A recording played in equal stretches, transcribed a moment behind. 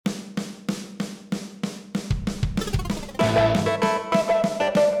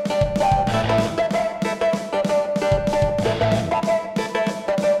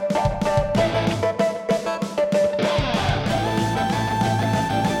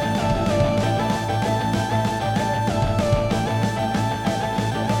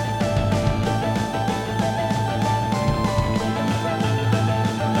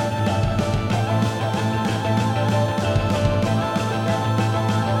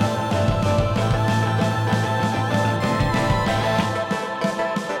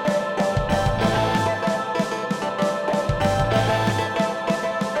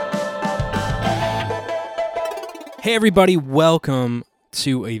Hey everybody, welcome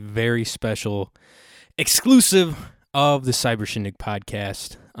to a very special exclusive of the Cyber Shindig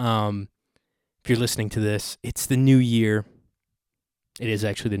podcast. If you're listening to this, it's the new year. It is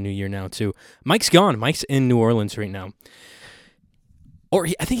actually the new year now too. Mike's gone. Mike's in New Orleans right now.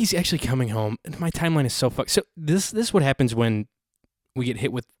 I think he's actually coming home. My timeline is so fucked. So this is what happens when we get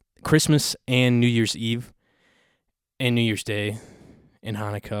hit with Christmas and New Year's Eve and New Year's Day and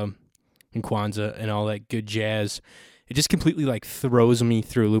Hanukkah and Kwanzaa and all that good jazz. It just completely throws me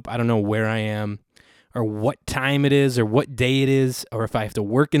through a loop. I don't know where I am or what time it is or what day it is or if I have to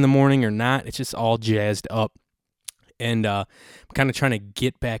work in the morning or not. It's just all jazzed up. And I'm kind of trying to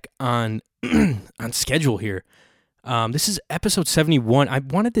get back on on schedule here. This is episode 71. I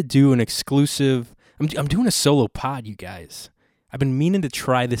wanted to do an exclusive. I'm doing a solo pod, you guys. I've been meaning to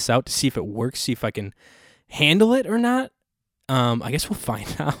try this out to see if it works, see if I can handle it or not. I guess we'll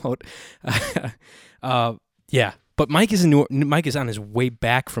find out. Yeah, but Mike is on his way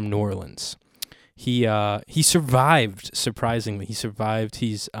back from New Orleans. He survived, surprisingly. He survived.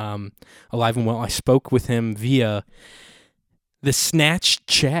 He's alive and well. I spoke with him via the Snatch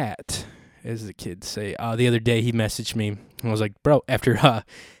chat, as the kids say. The other day he messaged me, and I was like, bro, after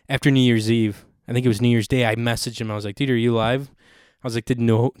New Year's Eve, I think it was New Year's Day, I messaged him. I was like, dude, are you live? I was like, did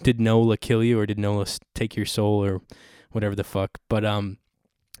Nola kill you, or did Nola take your soul, or whatever the fuck? But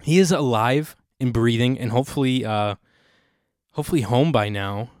he is alive and breathing, and hopefully home by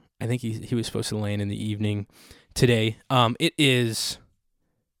now. I think he was supposed to land in the evening today. It is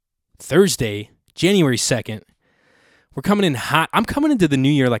Thursday, January 2nd. We're coming in hot. I'm coming into the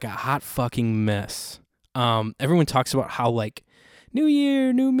new year like a hot fucking mess. Everyone talks about how new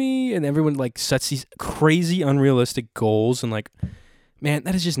year, new me, and everyone sets these crazy unrealistic goals, and man,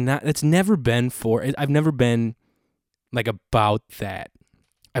 that is just not. That's never been for. I've never been about that.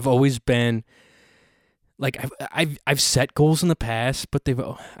 I've always been I've set goals in the past, but I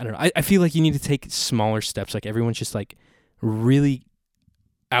don't know. I feel like you need to take smaller steps. Everyone's just really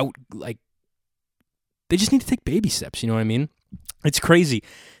out. They just need to take baby steps. You know what I mean? It's crazy.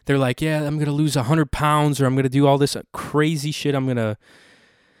 They're like, yeah, I'm gonna lose 100 pounds, or I'm gonna do all this crazy shit. I'm gonna,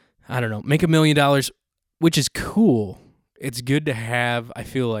 I don't know, make $1 million, which is cool. It's good to have. I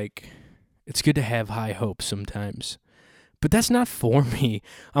feel like it's good to have high hopes sometimes. But that's not for me.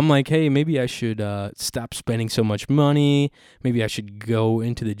 I'm like, hey, maybe I should stop spending so much money. Maybe I should go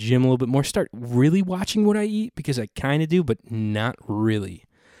into the gym a little bit more. Start really watching what I eat, because I kind of do, but not really.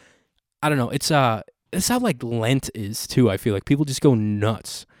 I don't know. It's how Lent is too. I feel like people just go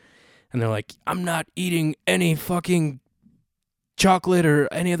nuts, and they're like, I'm not eating any fucking chocolate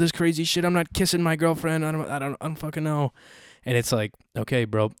or any of this crazy shit. I'm not kissing my girlfriend. I don't fucking know. And it's like, okay,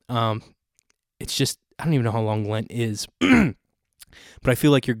 bro. It's just. I don't even know how long Lent is, but I feel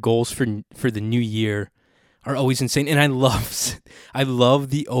like your goals for the new year are always insane. And I love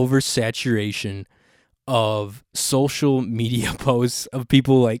the oversaturation of social media posts of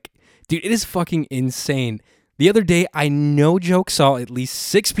people dude, it is fucking insane. The other day, I no joke saw at least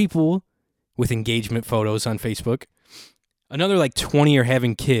 6 people with engagement photos on Facebook. Another 20 are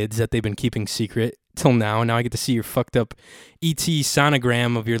having kids that they've been keeping secret till now. And now I get to see your fucked up ET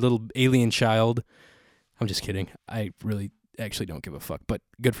sonogram of your little alien child. I'm just kidding. I really actually don't give a fuck, but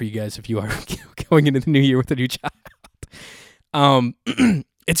good for you guys if you are going into the new year with a new child.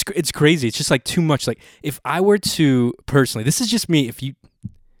 It's crazy. It's just too much. If I were to personally, this is just me.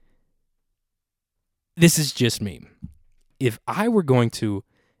 This is just me. If I were going to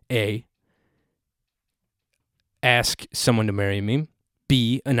ask someone to marry me,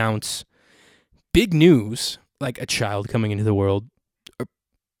 B, announce big news like a child coming into the world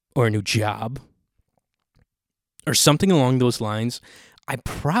or a new job, or something along those lines, I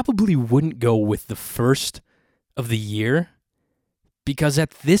probably wouldn't go with the first of the year, because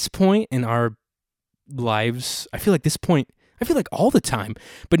at this point in our lives, I feel like all the time,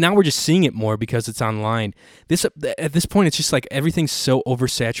 but now we're just seeing it more because it's online. At this point, it's just everything's so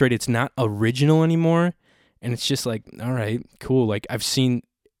oversaturated. It's not original anymore, and it's just all right, cool. I've seen,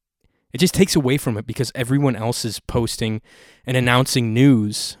 it just takes away from it because everyone else is posting and announcing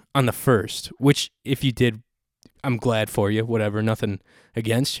news on the first, which if you did, I'm glad for you, whatever, nothing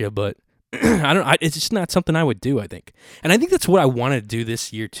against you, but it's just not something I would do, I think. And I think that's what I want to do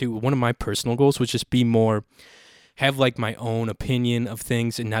this year, too. One of my personal goals was just have my own opinion of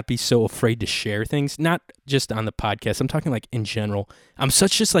things and not be so afraid to share things, not just on the podcast. I'm talking in general. I'm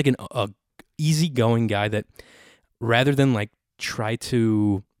such just an easygoing guy that rather than try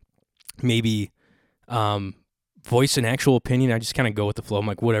to maybe voice an actual opinion, I just kind of go with the flow. I'm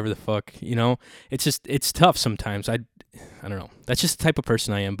like, whatever the fuck, it's tough sometimes. I don't know. That's just the type of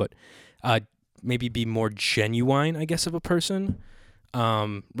person I am. But maybe be more genuine, I guess, of a person,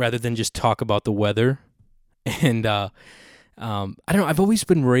 rather than just talk about the weather. And I don't know. I've always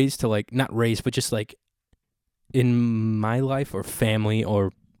been raised to like, not raised, but just like in my life or family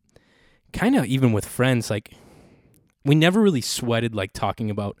or kind of even with friends, like we never really sweated like talking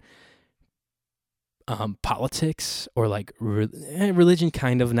about politics or like religion,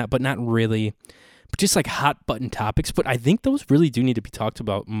 kind of, not, but not really, but just like hot button topics. But I think those really do need to be talked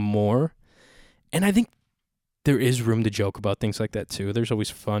about more. And I think there is room to joke about things like that too. There's always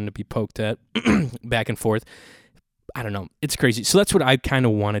fun to be poked at back and forth. I don't know. It's crazy. So that's what I kind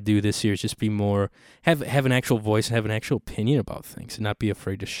of want to do this year, is just be more, have an actual voice and have an actual opinion about things and not be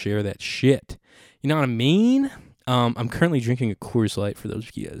afraid to share that shit. You know what I mean? I'm currently drinking a Coors Light, for those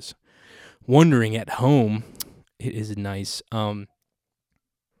of you guys wondering at home. It is nice. Oh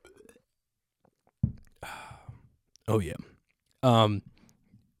yeah.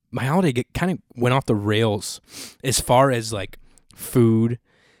 My holiday kind of went off the rails as far as like food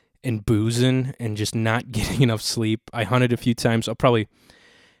and boozing and just not getting enough sleep. I hunted a few times. I'll probably,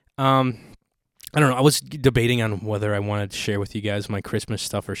 I don't know. I was debating on whether I wanted to share with you guys my Christmas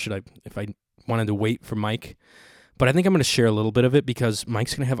stuff or if I wanted to wait for Mike. But I think I'm going to share a little bit of it because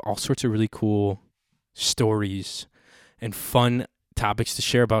Mike's going to have all sorts of really cool stories and fun topics to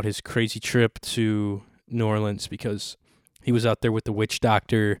share about his crazy trip to New Orleans, because he was out there with the witch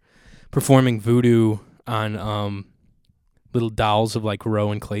doctor performing voodoo on little dolls of like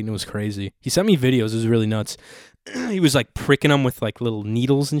Roe and Clayton. It was crazy. He sent me videos. It was really nuts. He was like pricking them with like little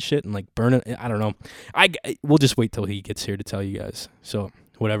needles and shit and like burning. I don't know. We'll just wait till he gets here to tell you guys. So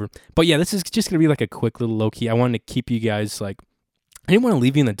whatever. But yeah, this is just going to be like a quick little low key. I wanted to keep you guys like, I didn't want to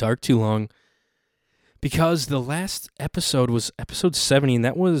leave you in the dark too long, because the last episode was episode 70, and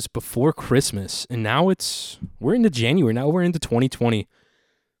that was before Christmas. And now we're into January. Now we're into 2020.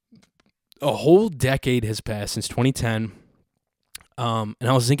 A whole decade has passed since 2010. And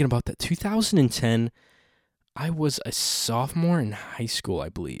I was thinking about that. 2010, I was a sophomore in high school, I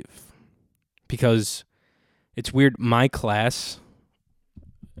believe. Because it's weird, my class,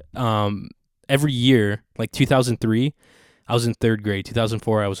 every year, like 2003, I was in third grade.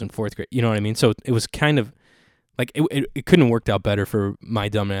 2004, I was in fourth grade. You know what I mean? So it was kind of like it couldn't have worked out better for my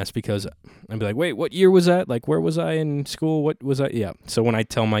dumbass, because I'd be like, wait, what year was that? Like, where was I in school? What was I? Yeah. So when I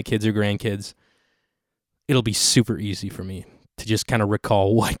tell my kids or grandkids, it'll be super easy for me to just kind of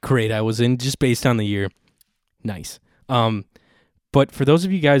recall what grade I was in just based on the year. Nice. But for those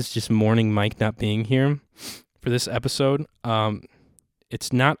of you guys just mourning Mike not being here for this episode,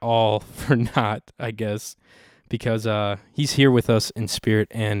 it's not all for naught, I guess, because he's here with us in spirit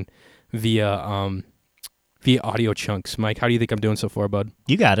and via audio chunks. Mike, how do you think I'm doing so far, bud?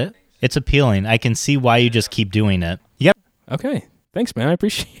 You got it. It's appealing. I can see why you just keep doing it. Yep. Okay. Thanks, man. I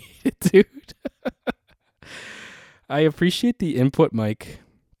appreciate it, dude. I appreciate the input, Mike.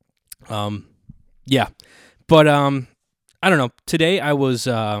 Yeah. But I don't know. Today I was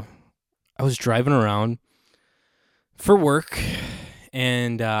driving around for work,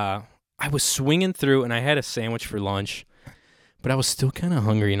 and I was swinging through, and I had a sandwich for lunch, but I was still kind of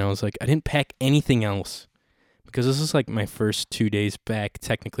hungry, and I was like, I didn't pack anything else, because this is like my first 2 days back,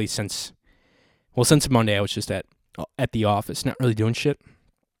 technically, since Monday. I was just at the office, not really doing shit,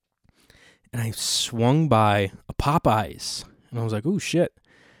 and I swung by a Popeyes, and I was like, oh shit.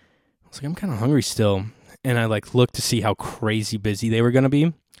 I was like, I'm kind of hungry still, and I like looked to see how crazy busy they were gonna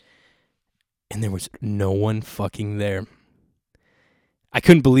be, and there was no one fucking there. I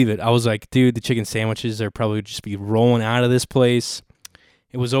couldn't believe it. I was like, dude, the chicken sandwiches are probably just be rolling out of this place.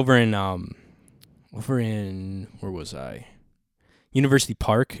 It was over in where was I? University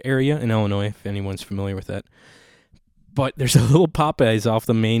Park area in Illinois, if anyone's familiar with that. But there's a little Popeyes off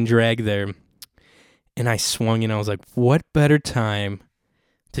the main drag there. And I swung and I was like, what better time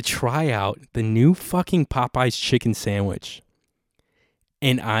to try out the new fucking Popeyes chicken sandwich?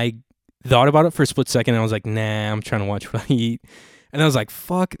 And I thought about it for a split second, and I was like, nah, I'm trying to watch what I eat. And I was like,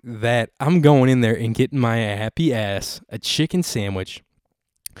 fuck that. I'm going in there and getting my happy ass a chicken sandwich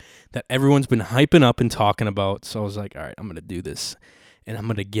that everyone's been hyping up and talking about. So I was like, all right, I'm going to do this, and I'm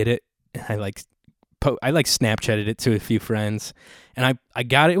going to get it. And I Snapchatted it to a few friends, and I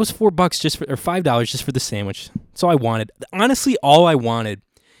got it. It was $4 or $5 just for the sandwich. That's all I wanted. Honestly, all I wanted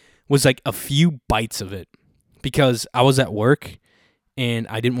was like a few bites of it, because I was at work and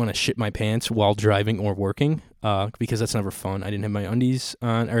I didn't want to shit my pants while driving or working, because that's never fun. I didn't have my undies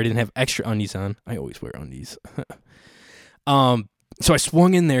on, or I didn't have extra undies on. I always wear undies. So I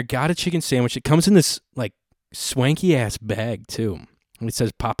swung in there, got a chicken sandwich. It comes in this like swanky ass bag too. And it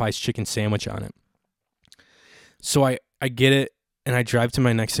says Popeye's chicken sandwich on it. So I get it, and I drive to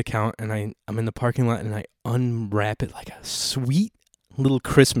my next account, and I'm in the parking lot, and I unwrap it like a sweet little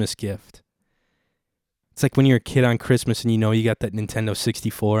Christmas gift. It's like when you're a kid on Christmas and you know you got that Nintendo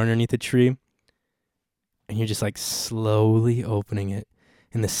 64 underneath the tree, and you're just like slowly opening it,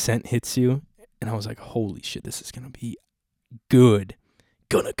 and the scent hits you, and I was like, holy shit, this is gonna be good.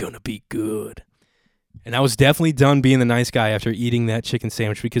 Gonna be good. And I was definitely done being the nice guy after eating that chicken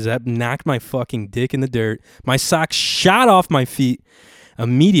sandwich because that knocked my fucking dick in the dirt. My socks shot off my feet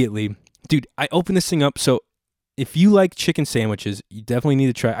immediately. Dude, I opened this thing up. So if you like chicken sandwiches, you definitely need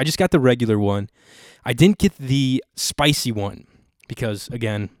to try. I just got the regular one. I didn't get the spicy one because,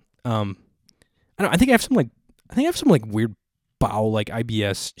 again, I think I have some like weird bowel like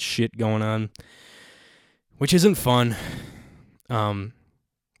IBS shit going on, which isn't fun.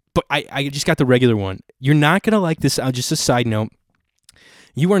 But I just got the regular one. You're not going to like this. Just a side note.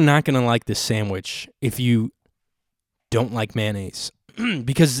 You are not going to like this sandwich if you don't like mayonnaise.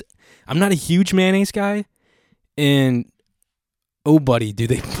 Because I'm not a huge mayonnaise guy. And, oh, buddy, do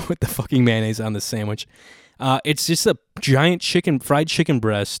they put the fucking mayonnaise on the sandwich. It's just a giant fried chicken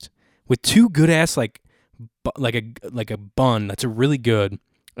breast with two good-ass, like a bun that's really good.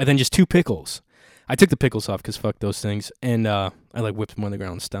 And then just two pickles. I took the pickles off because fuck those things, and I like whipped them on the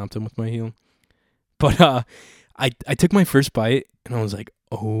ground and stomped them with my heel. But I took my first bite, and I was like,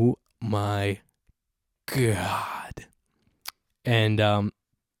 oh my God. And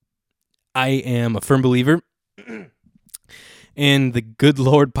I am a firm believer in the good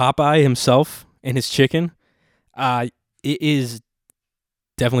Lord Popeye himself and his chicken. It is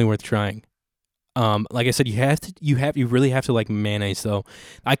definitely worth trying. Like I said, you really have to like mayonnaise though.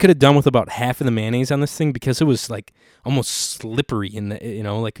 I could have done with about half of the mayonnaise on this thing because it was like almost slippery in the,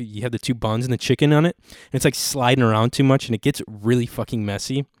 like you have the two buns and the chicken on it, and it's like sliding around too much and it gets really fucking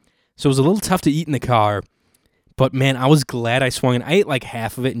messy. So it was a little tough to eat in the car, but man, I was glad I swung it. I ate like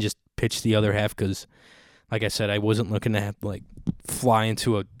half of it and just pitched the other half because, like I said, I wasn't looking to have to like fly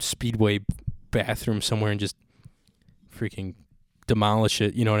into a Speedway bathroom somewhere and just freaking demolish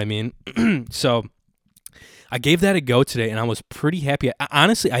it, you know what I mean? So I gave that a go today, and I was pretty happy.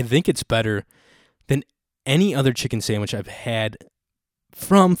 Honestly, I think it's better than any other chicken sandwich I've had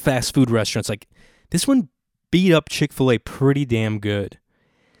from fast food restaurants. Like, this one beat up Chick-fil-A pretty damn good.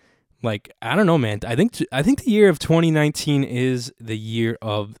 Like, I don't know, man. I think the year of 2019 is the year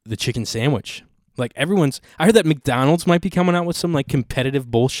of the chicken sandwich. Like, I heard that McDonald's might be coming out with some like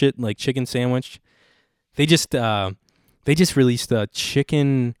competitive bullshit like chicken sandwich. They just released a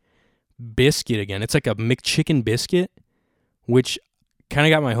chicken biscuit again. It's like a McChicken biscuit, which kind of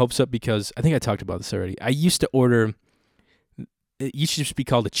got my hopes up because I think I talked about this already. I used to order, it used to just be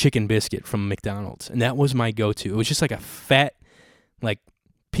called a chicken biscuit from McDonald's, and that was my go-to. It was just like a fat, like,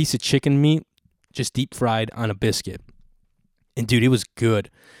 piece of chicken meat, just deep fried on a biscuit. And dude, it was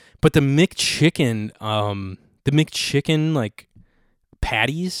good. But the McChicken, like,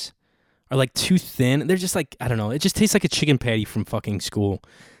 patties are like too thin. They're just like, I don't know. It just tastes like a chicken patty from fucking school.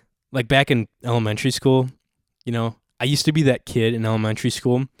 Like back in elementary school, I used to be that kid in elementary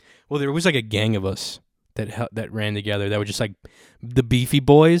school. Well, there was like a gang of us that ran together that were just like the beefy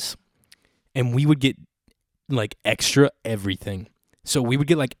boys, and we would get like extra everything. So we would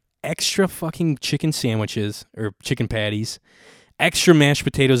get like extra fucking chicken sandwiches or chicken patties, extra mashed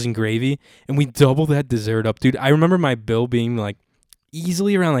potatoes and gravy, and we double that dessert up, dude. I remember my bill being like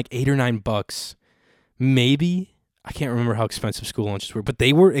easily around like $8 or $9, maybe. I can't remember how expensive school lunches were, but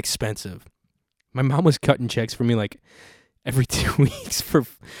they were expensive. My mom was cutting checks for me like every 2 weeks for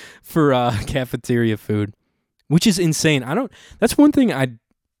cafeteria food, which is insane. That's one thing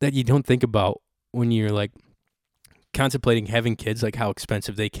that you don't think about when you're like contemplating having kids, like how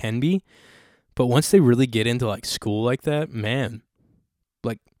expensive they can be. But once they really get into like school like that, man,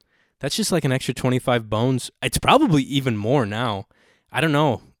 like that's just like an extra 25 bones. It's probably even more now. I don't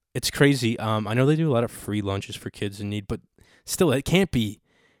know. It's crazy. I know they do a lot of free lunches for kids in need, but still, it can't be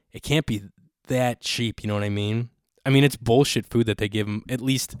that cheap. You know what I mean? I mean, it's bullshit food that they give them. At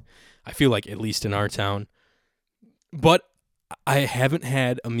least, I feel like at least in our town. But I haven't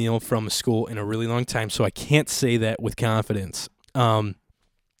had a meal from a school in a really long time, so I can't say that with confidence. But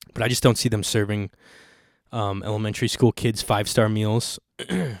I just don't see them serving elementary school kids 5-star meals.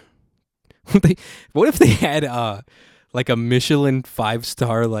 What if they had like a Michelin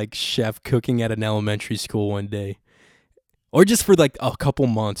 5-star like chef cooking at an elementary school one day, or just for like a couple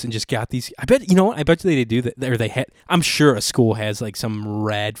months and just got these? I bet they do that, or they had. I'm sure a school has like some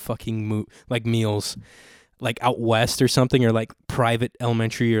rad fucking like meals, like out west or something, or like private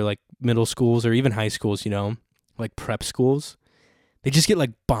elementary or like middle schools or even high schools. Like prep schools, they just get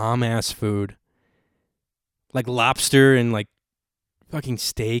like bomb ass food, like lobster and like fucking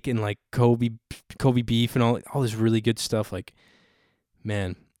steak and like Kobe beef and all this really good stuff. Like,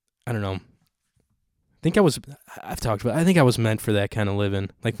 man, I don't know. I've talked about, I think I was meant for that kind of living.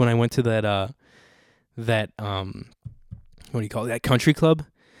 Like when I went to that what do you call it? That country club,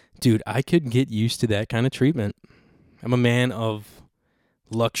 dude, I could get used to that kind of treatment. I'm a man of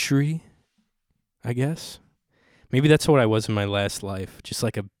luxury, I guess. Maybe that's what I was in my last life. Just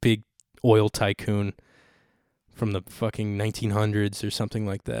like a big oil tycoon from the fucking 1900s or something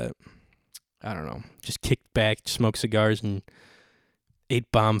like that. I don't know. Just kicked back, smoked cigars, and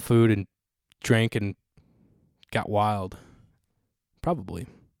ate bomb food and drank and got wild. Probably.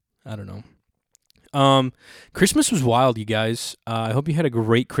 I don't know. Christmas was wild, you guys. I hope you had a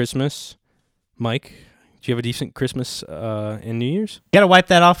great Christmas. Mike, do you have a decent Christmas and New Year's? You gotta wipe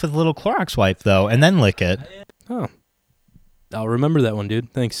that off with a little Clorox wipe, though, and then lick it. Oh. I'll remember that one,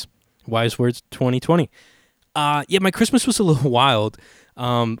 dude. Thanks. Wise words 2020. Yeah, my Christmas was a little wild.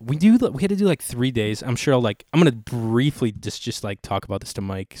 We had to do like 3 days. I'm sure I'm gonna briefly just like talk about this to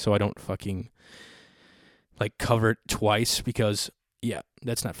Mike so I don't fucking like cover it twice because yeah,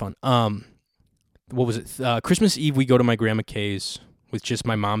 that's not fun. What was it? Christmas Eve we go to my grandma Kay's with just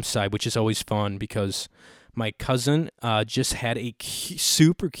my mom's side, which is always fun because my cousin just had a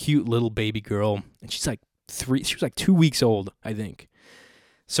super cute little baby girl, and she's like she was like 2 weeks old, I think.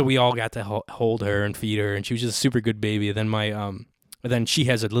 So we all got to hold her and feed her, and she was just a super good baby. And then then she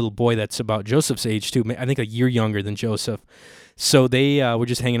has a little boy that's about Joseph's age too. I think a year younger than Joseph. So they were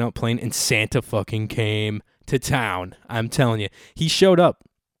just hanging out playing, and Santa fucking came to town. I'm telling you, he showed up,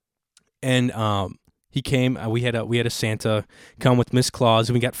 and he came. We had a Santa come with Miss Claus,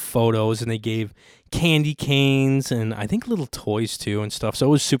 and we got photos, and they gave candy canes and I think little toys too and stuff. So it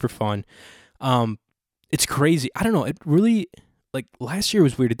was super fun. It's crazy. I don't know. It really, like, last year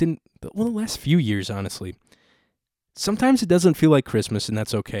was weird. It didn't. Well, the last few years, honestly. Sometimes it doesn't feel like Christmas, and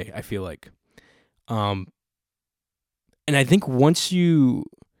that's okay. I feel like, and I think once you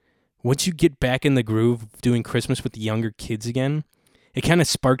get back in the groove of doing Christmas with the younger kids again, it kind of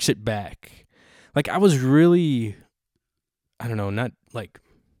sparks it back. Like, I was really, I don't know, not like,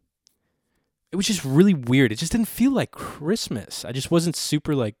 it was just really weird. It just didn't feel like Christmas. I just wasn't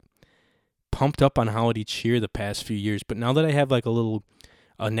super, like, pumped up on holiday cheer the past few years. But now that I have, like,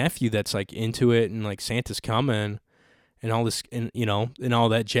 a nephew that's, like, into it and, like, Santa's coming and all this, and, you know, and all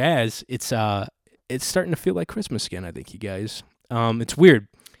that jazz, it's starting to feel like Christmas again, I think, you guys. It's weird.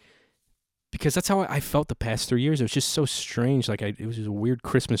 Because that's how I felt the past 3 years. It was just so strange. Like, it was just a weird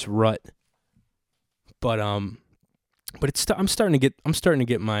Christmas rut. But I'm starting to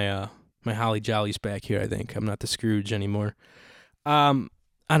get my my holly jollies back here. I think I'm not the Scrooge anymore. I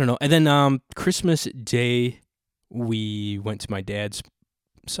don't know. And then Christmas Day, we went to my dad's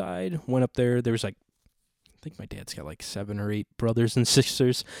side. Went up there. There was like, I think my dad's got like 7 or 8 brothers and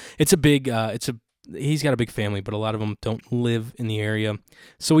sisters. It's a big. He's got a big family, but a lot of them don't live in the area.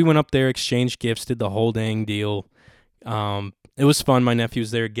 So we went up there, exchanged gifts, did the whole dang deal. It was fun. My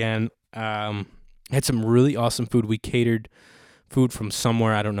nephew's there again. Had some really awesome food. We catered food from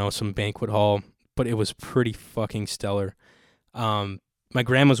somewhere, I don't know, some banquet hall, but it was pretty fucking stellar. My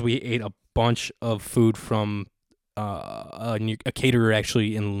grandma's, we ate a bunch of food from a caterer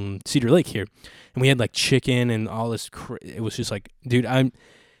actually in Cedar Lake here, and we had like chicken and all this. It was just like, dude, I'm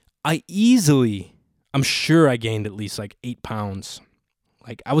sure I gained at least like 8 pounds.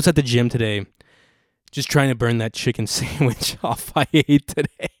 Like, I was at the gym today, just trying to burn that chicken sandwich off I ate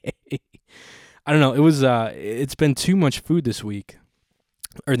today. I don't know. It was. It's been too much food this week,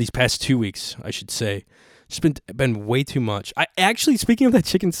 or these past 2 weeks, I should say. Just been way too much. I actually, speaking of that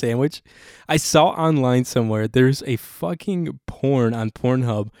chicken sandwich, I saw online somewhere there's a fucking porn on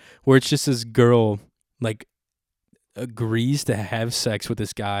Pornhub where it's just this girl like agrees to have sex with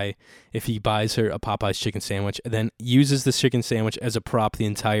this guy if he buys her a Popeye's chicken sandwich, and then uses this chicken sandwich as a prop the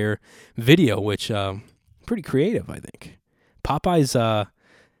entire video, which pretty creative, I think. Popeye's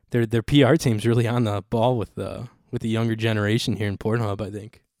their PR team's really on the ball with the younger generation here in Pornhub, I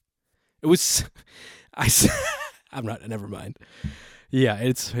think. It was I'm not, never mind. Yeah,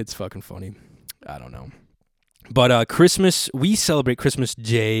 it's fucking funny. I don't know. But Christmas, we celebrate Christmas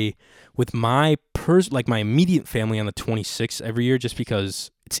Day with my my immediate family on the 26th every year, just because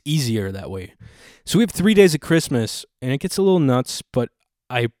it's easier that way. So we have 3 days of Christmas, and it gets a little nuts, but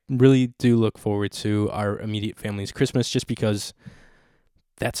I really do look forward to our immediate family's Christmas, just because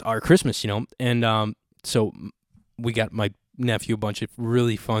that's our Christmas, you know. And so we got my nephew a bunch of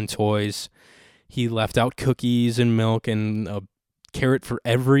really fun toys. He left out cookies and milk and a carrot for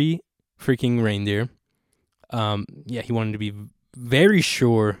every freaking reindeer. Yeah, he wanted to be very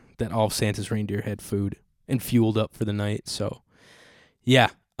sure that all of Santa's reindeer had food and fueled up for the night. So, Yeah.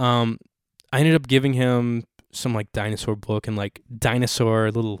 I ended up giving him some like dinosaur book and like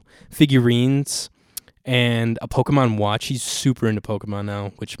dinosaur little figurines and a Pokemon watch. He's super into Pokemon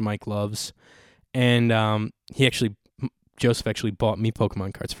now, which Mike loves. And Joseph actually bought me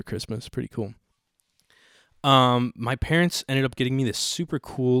Pokemon cards for Christmas. Pretty cool. My parents ended up getting me this super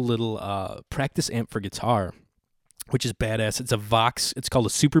cool little practice amp for guitar, which is badass. It's a Vox. It's called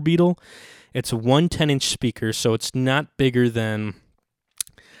a Super Beetle. It's a 10-inch speaker, so it's not bigger than...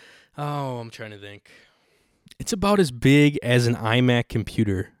 Oh, I'm trying to think. It's about as big as an iMac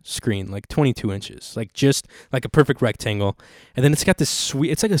computer screen, like 22 inches, like just like a perfect rectangle. And then it's got this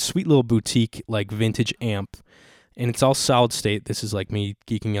it's like a sweet little boutique, like vintage amp, and it's all solid state. This is like me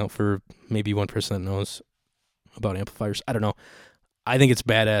geeking out for maybe one person that knows about amplifiers. I don't know. I think it's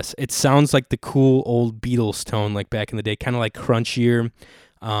badass. It sounds like the cool old Beatles tone, like back in the day, kind of like crunchier.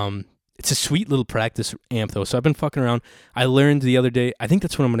 It's a sweet little practice amp, though. So I've been fucking around. I learned the other day, I think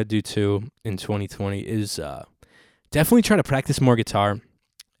that's what I'm going to do, too, in 2020, is definitely try to practice more guitar.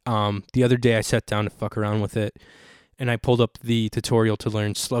 The other day I sat down to fuck around with it, and I pulled up the tutorial to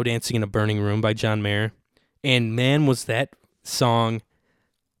learn Slow Dancing in a Burning Room by John Mayer. And, man, was that song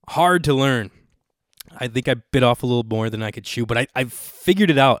hard to learn. I think I bit off a little more than I could chew, but I figured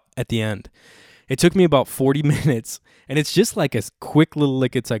it out at the end. It took me about 40 minutes, and it's just like a quick little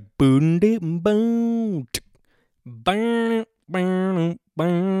lick. It's like boom, boom, boom, boom.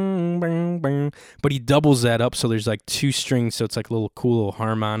 But he doubles that up, so there's like two strings, so it's like a little cool little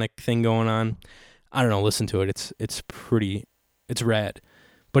harmonic thing going on. I don't know. Listen to it. It's rad.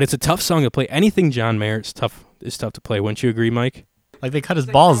 But it's a tough song to play. Anything John Mayer is tough to play. Wouldn't you agree, Mike? Like they cut his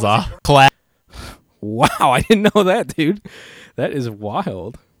balls off. Wow, I didn't know that, dude. That is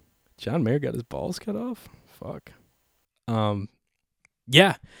wild. John Mayer got his balls cut off? Fuck.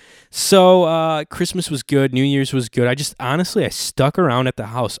 Yeah. So, Christmas was good. New Year's was good. I stuck around at the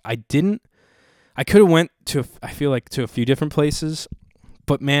house. I could have went to a few different places,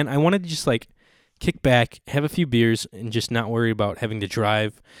 but man, I wanted to just like kick back, have a few beers, and just not worry about having to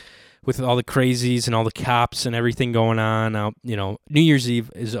drive with all the crazies and all the cops and everything going on. Now, New Year's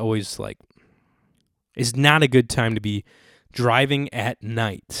Eve is always is not a good time to be driving at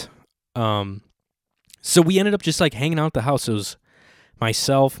night. So we ended up just like hanging out at the house. It was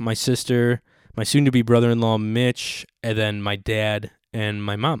myself, my sister, my soon-to-be brother-in-law, Mitch, and then my dad and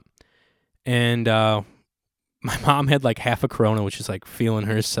my mom. And my mom had like half a Corona, which is like feeling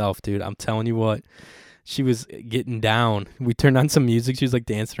herself, dude. I'm telling you what, she was getting down. We turned on some music. She was like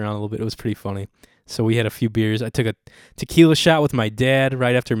dancing around a little bit. It was pretty funny. So we had a few beers. I took a tequila shot with my dad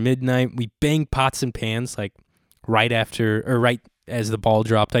right after midnight. We banged pots and pans like right as the ball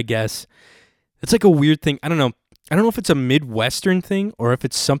dropped, I guess. It's like a weird thing. I don't know if it's a Midwestern thing or if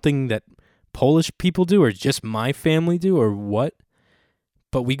it's something that Polish people do or just my family do or what.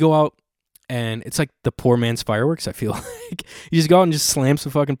 But we go out and it's like the poor man's fireworks, I feel like. You just go out and just slam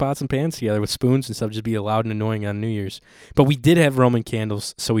some fucking pots and pans together with spoons and stuff, just be loud and annoying on New Year's. But we did have Roman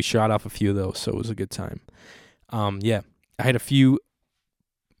candles, so we shot off a few of those, so it was a good time. Yeah, I had a few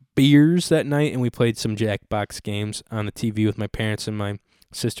beers that night, and we played some Jackbox games on the TV with my parents and my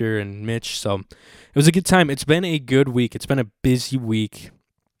sister and Mitch, so it was a good time. It's been a good week. It's been a busy week.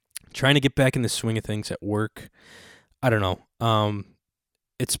 Trying to get back in the swing of things at work. I don't know.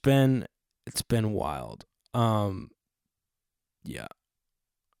 It's been wild. Yeah.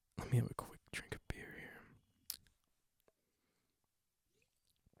 Let me have a quick drink of beer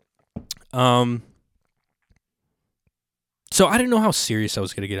here. So I didn't know how serious I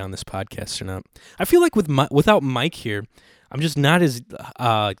was going to get on this podcast or not. I feel like without Mike here, I'm just not as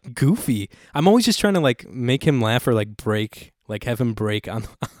goofy. I'm always just trying to like make him laugh or like have him break on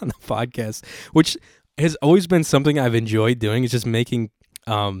the podcast, which has always been something I've enjoyed doing. Is just making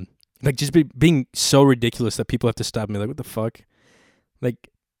being so ridiculous that people have to stop me. Like, what the fuck?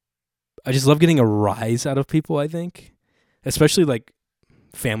 Like, I just love getting a rise out of people, I think. Especially, like,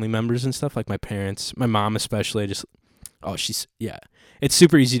 family members and stuff. Like, my parents. My mom especially. It's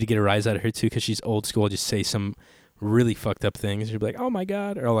super easy to get a rise out of her, too, because she's old school. I'll just say some really fucked up things. She'll be like, oh, my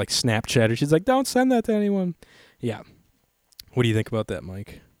God. Or I'll, like, Snapchat her. She's like, don't send that to anyone. Yeah. What do you think about that,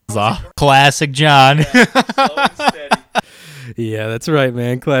 Mike? Classic John. Slow and steady. Yeah, that's right,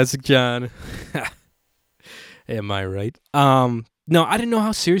 man. Classic John. Am I right? No, I didn't know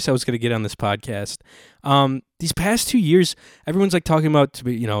how serious I was going to get on this podcast. These past 2 years, everyone's like talking about,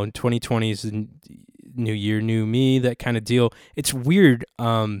 in 2020 is the new year, new me, that kind of deal. It's weird.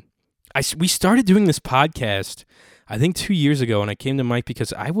 We started doing this podcast, I think 2 years ago, and I came to Mike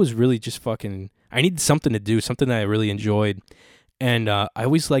because I was really just I needed something to do, something that I really enjoyed. And I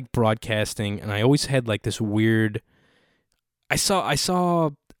always liked broadcasting, and I always had like this weird,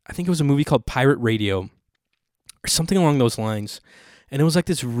 I think it was a movie called Pirate Radio or something along those lines. And it was like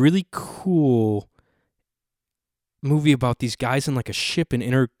this really cool movie about these guys in like a ship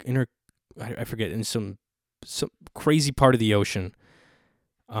in I forget, in some crazy part of the ocean.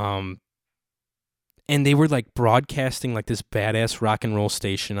 And they were like broadcasting like this badass rock and roll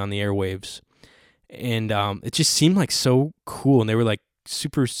station on the airwaves. And it just seemed like so cool. And they were like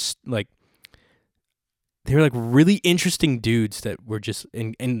super like, they were like really interesting dudes that were just,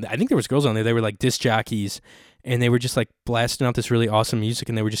 and I think there was girls on there. They were like disc jockeys, and they were just like blasting out this really awesome music,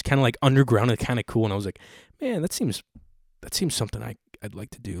 and they were just kind of like underground and kind of cool. And I was like, man, that seems something I'd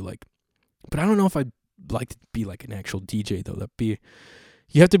like to do. Like, but I don't know if I'd like to be like an actual DJ though.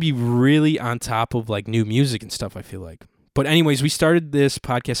 You have to be really on top of like new music and stuff, I feel like. But anyways, we started this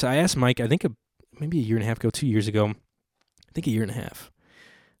podcast. I asked Mike, I think maybe a year and a half ago, 2 years ago. I think a year and a half.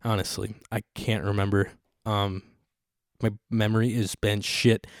 Honestly, I can't remember. My memory has been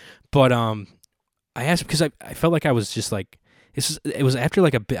shit. But I asked because I felt like I was just like, it was after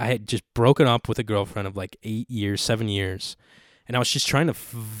like I had just broken up with a girlfriend of like 7 years. And I was just trying to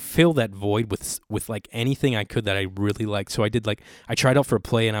fill that void with like anything I could that I really liked. So I tried out for a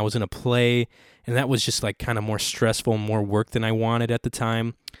play, and I was in a play, and that was just like kind of more stressful and more work than I wanted at the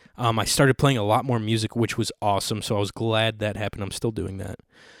time. I started playing a lot more music, which was awesome. So I was glad that happened. I'm still doing that.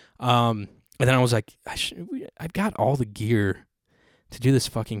 And then I was like, I've got all the gear to do this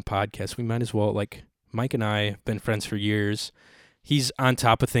fucking podcast. We might as well, like, Mike and I have been friends for years. He's on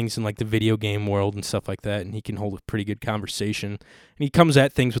top of things in like the video game world and stuff like that, and he can hold a pretty good conversation. And he comes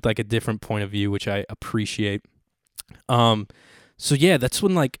at things with like a different point of view, which I appreciate. So yeah, that's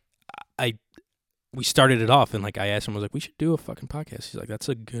when like we started it off, and like I asked him, I was like, we should do a fucking podcast. He's like, that's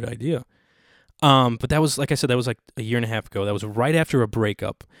a good idea. But that was, like I said, that was like a year and a half ago. That was right after a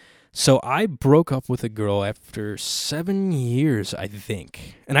breakup. So I broke up with a girl after 7 years, I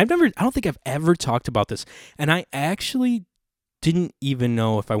think. And I don't think I've ever talked about this. And I actually didn't even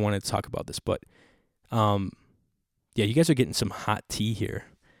know if I wanted to talk about this, but yeah, you guys are getting some hot tea here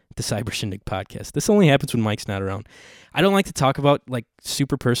at the Cyber Shindig podcast. This only happens when Mike's not around. I don't like to talk about like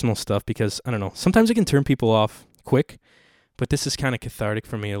super personal stuff because, I don't know, sometimes it can turn people off quick, but this is kind of cathartic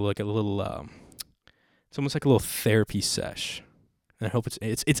for me to look at a little, it's almost like a little therapy sesh. And I hope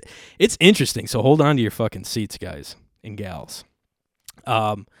it's interesting, so hold on to your fucking seats, guys and gals.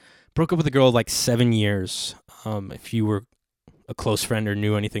 Broke up with a girl like 7 years. If you were a close friend or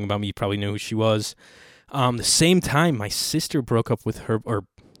knew anything about me, you probably knew who she was. The same time, my sister broke up with her, or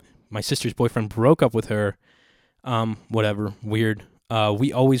my sister's boyfriend broke up with her. Whatever, weird.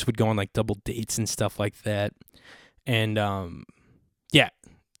 We always would go on like double dates and stuff like that. And yeah,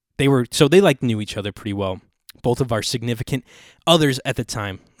 they like knew each other pretty well. Both of our significant others at the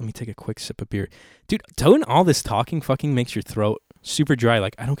time. Let me take a quick sip of beer. Dude, doing all this talking fucking makes your throat super dry.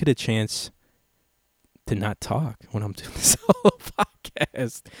 Like, I don't get a chance to not talk when I'm doing this whole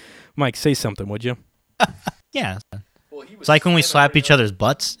podcast. Mike, say something, would you? Yeah. It's like when we slap each other's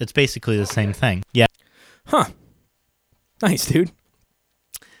butts. It's basically the same thing. Yeah. Huh. Nice, dude.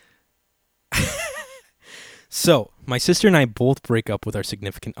 So, my sister and I both break up with our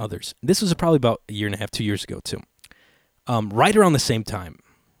significant others. This was probably about a year and a half, 2 years ago, too. Right around the same time.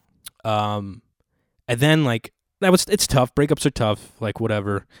 And then, like, it's tough. Breakups are tough. Like,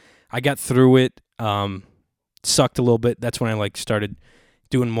 whatever. I got through it. Sucked a little bit. That's when I, like, started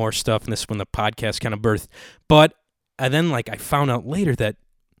doing more stuff, and this is when the podcast kind of birthed. But, and then, like, I found out later that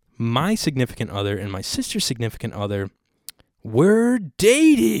my significant other and my sister's significant other were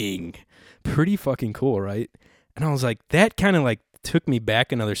dating. Pretty fucking cool, right? And I was like, that kind of like took me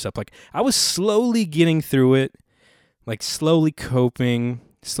back and other stuff. Like, I was slowly getting through it, like slowly coping,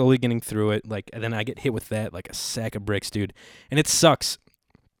 slowly getting through it. Like, and then I get hit with that like a sack of bricks, dude. And it sucks.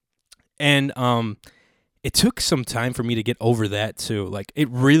 And it took some time for me to get over that too. Like, it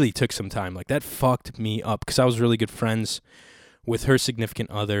really took some time. Like, that fucked me up because I was really good friends with her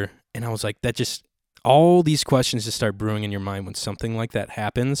significant other. And I was like, that just, all these questions just start brewing in your mind when something like that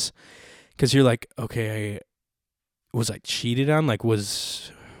happens. Because you're like, okay, was I cheated on? Like,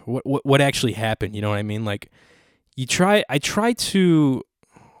 what actually happened? You know what I mean? Like, I tried to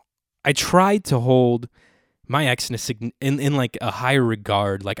hold my ex in like a higher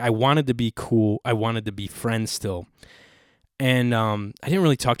regard. Like, I wanted to be cool. I wanted to be friends still. And I didn't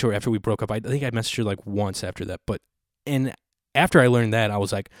really talk to her after we broke up. I think I messaged her like once after that. And after I learned that, I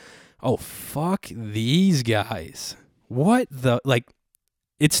was like, oh, fuck these guys. What the, like,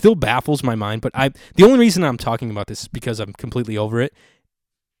 it still baffles my mind, but the only reason I'm talking about this is because I'm completely over it.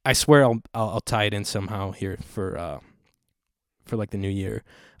 I swear I'll tie it in somehow here for like the new year.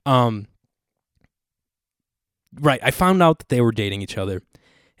 right, I found out that they were dating each other,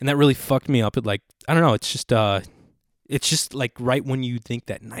 and that really fucked me up. It like, I don't know, it's just like right when you think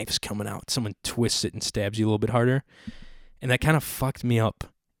that knife's coming out, someone twists it and stabs you a little bit harder, and that kind of fucked me up.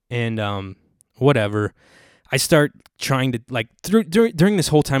 And whatever, I start trying to like during this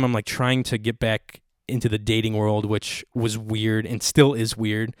whole time, I'm like trying to get back into the dating world, which was weird and still is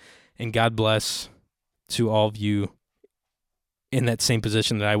weird. And God bless to all of you in that same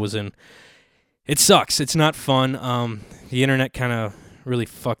position that I was in. It sucks. It's not fun. The internet kind of really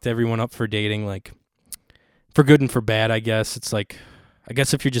fucked everyone up for dating, like for good and for bad, I guess. It's like, I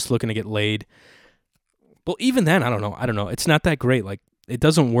guess if you're just looking to get laid, well, even then, I don't know. It's not that great. Like, it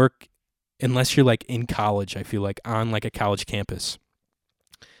doesn't work unless you're like in college, I feel like, on like a college campus.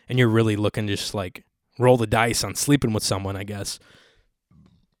 And you're really looking to just like roll the dice on sleeping with someone, I guess.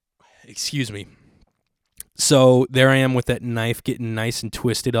 Excuse me. So there I am with that knife getting nice and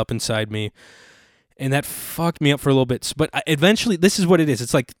twisted up inside me. And that fucked me up for a little bit. But eventually, this is what it is.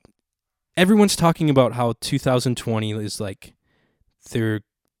 It's like everyone's talking about how 2020 is like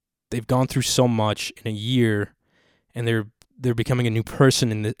they've gone through so much in a year, and they're becoming a new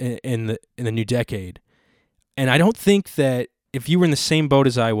person in the new decade. And I don't think that if you were in the same boat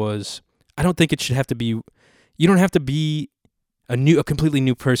as I was, I don't think it should have to be. You don't have to be a completely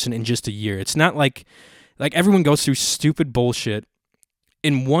new person in just a year. It's not like everyone goes through stupid bullshit.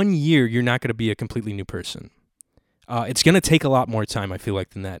 In 1 year, you're not going to be a completely new person. It's going to take a lot more time, I feel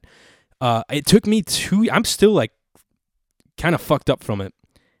like, than that. It took me I'm still like kind of fucked up from it.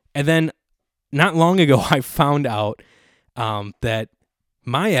 And then not long ago, I found out that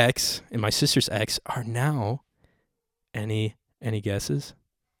my ex and my sister's ex are now, any guesses?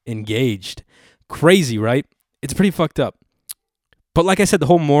 Engaged. Crazy, right? It's pretty fucked up. But like I said, the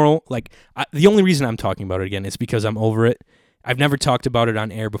whole moral, like, the only reason I'm talking about it again is because I'm over it. I've never talked about it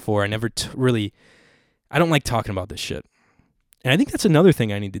on air before. I never I don't like talking about this shit. And I think that's another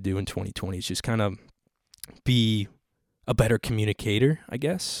thing I need to do in 2020 is just kind of be a better communicator, I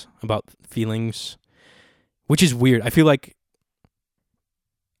guess, about feelings, which is weird. I feel like,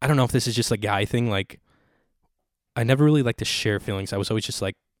 I don't know if this is just a guy thing. Like, I never really liked to share feelings. I was always just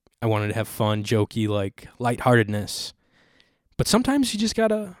like, I wanted to have fun, jokey, like lightheartedness. But sometimes you just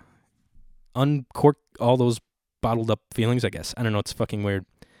gotta uncork all those bottled up feelings, I guess. I don't know. It's fucking weird.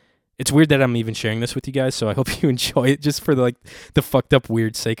 It's weird that I'm even sharing this with you guys, so I hope you enjoy it just for the fucked up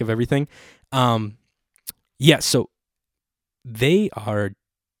weird sake of everything. Yeah, so I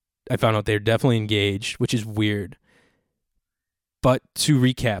found out they're definitely engaged, which is weird. But to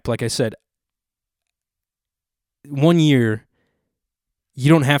recap, like I said, 1 year, you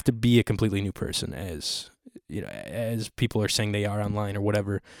don't have to be a completely new person as people are saying they are online or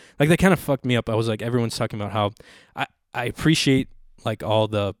whatever. Like, that kind of fucked me up. I was like, everyone's talking about how I appreciate like all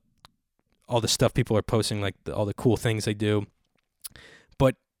the stuff people are posting, like all the cool things they do.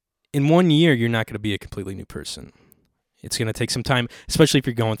 But in 1 year, you're not going to be a completely new person. It's going to take some time, especially if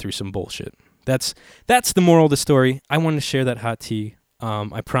you're going through some bullshit. That's the moral of the story. I wanted to share that hot tea.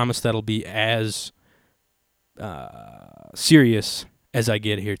 I promise that'll be as serious as I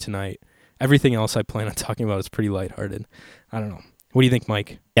get here tonight. Everything else I plan on talking about is pretty lighthearted. I don't know. What do you think,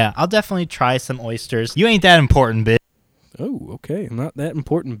 Mike? Yeah, I'll definitely try some oysters. You ain't that important, bitch. Oh, okay. I'm not that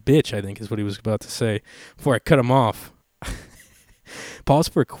important, bitch, I think is what he was about to say before I cut him off. Pause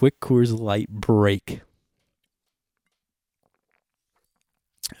for a quick Coors Light break.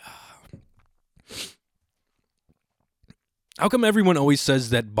 How come everyone always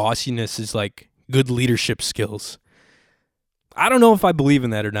says that bossiness is like good leadership skills? I don't know if I believe in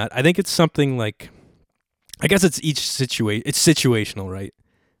that or not. I think it's something like, I guess it's it's situational, right?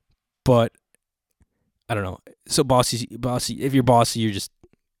 But I don't know. So bossy. If you're bossy, you're just,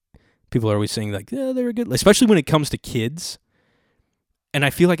 people are always saying like, yeah, they're good, especially when it comes to kids. And I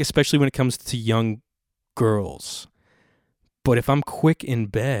feel like especially when it comes to young girls. But if I'm quick in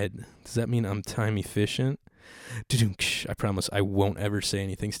bed, does that mean I'm time efficient? I promise I won't ever say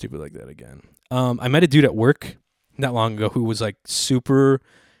anything stupid like that again. I met a dude at work not long ago who was like super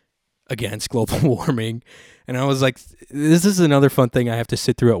against global warming. And I was like, this is another fun thing I have to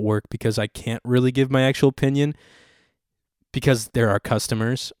sit through at work because I can't really give my actual opinion because there are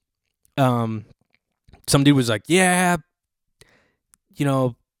customers. Some dude was like, yeah,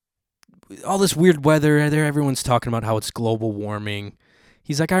 all this weird weather, everyone's talking about how it's global warming.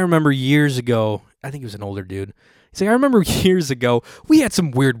 He's like, I remember years ago, I think he was an older dude. He's like, I remember years ago, we had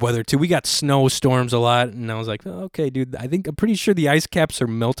some weird weather too. We got snowstorms a lot. And I was like, oh, okay, dude, I'm pretty sure the ice caps are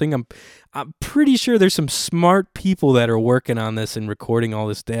melting. I'm pretty sure there's some smart people that are working on this and recording all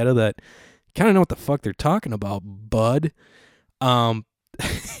this data that kind of know what the fuck they're talking about, bud.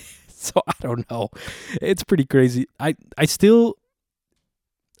 So I don't know. It's pretty crazy. I still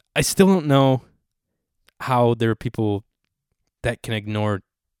don't know how there are people that can ignore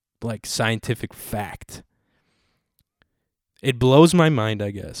like scientific fact. It blows my mind,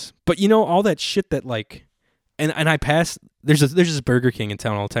 I guess. But you know, all that shit that like, and I pass. There's this Burger King in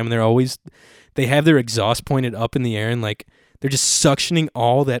town all the time, and they have their exhaust pointed up in the air, and like they're just suctioning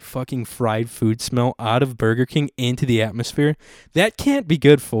all that fucking fried food smell out of Burger King into the atmosphere. That can't be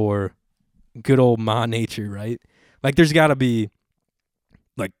good for good old Ma Nature, right? Like, there's got to be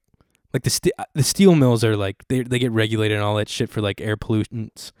like the steel mills are like they get regulated and all that shit for like air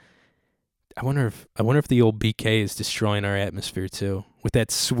pollutants. I wonder if the old BK is destroying our atmosphere too with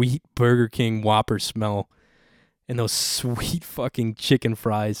that sweet Burger King Whopper smell and those sweet fucking chicken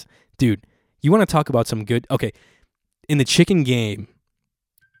fries. Dude, you want to talk about some good... Okay, in the chicken game,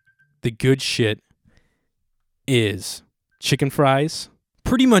 the good shit is chicken fries.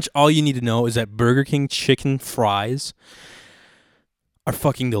 Pretty much all you need to know is that Burger King chicken fries are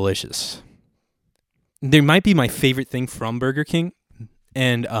fucking delicious. They might be my favorite thing from Burger King,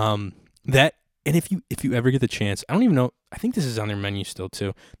 and if you ever get the chance, I don't even know. I think this is on their menu still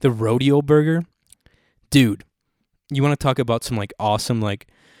too. The Rodeo Burger, dude. You want to talk about some like awesome like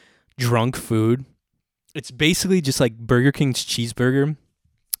drunk food? It's basically just like Burger King's cheeseburger.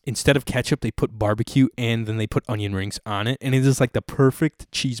 Instead of ketchup, they put barbecue and then they put onion rings on it, and it is like the perfect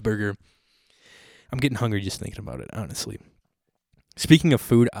cheeseburger. I'm getting hungry just thinking about it, honestly. Speaking of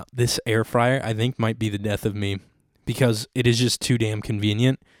food, this air fryer I think might be the death of me because it is just too damn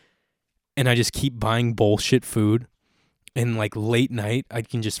convenient, and I just keep buying bullshit food. And like late night, I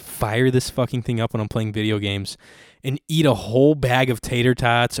can just fire this fucking thing up when I'm playing video games and eat a whole bag of tater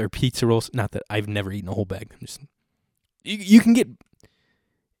tots or pizza rolls. Not that I've never eaten a whole bag. You can get.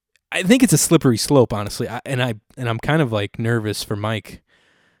 I think it's a slippery slope, honestly. I'm kind of like nervous for Mike.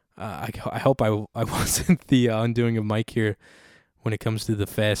 I hope I wasn't the undoing of Mike here when it comes to the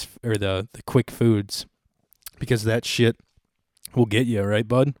fast or the quick foods, because that shit will get you, right,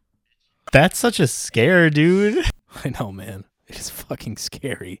 bud? That's such a scare, dude. I know, man. It is fucking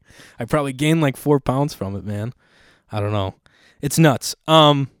scary. I probably gained like 4 pounds from it, man. I don't know. It's nuts.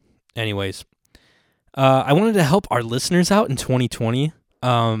 Anyways, I wanted to help our listeners out in 2020.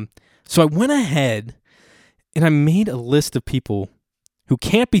 So I went ahead and I made a list of people who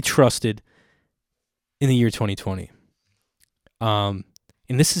can't be trusted in the year 2020. And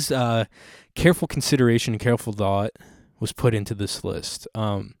this is careful consideration and careful thought was put into this list.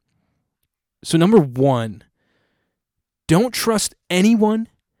 So number 1, don't trust anyone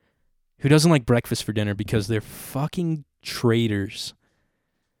who doesn't like breakfast for dinner because they're fucking traitors.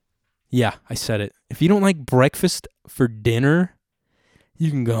 Yeah, I said it. If you don't like breakfast for dinner, you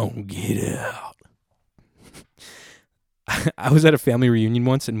can go and get out. I was at a family reunion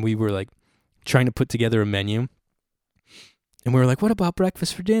once, and we were like trying to put together a menu. And we were like, what about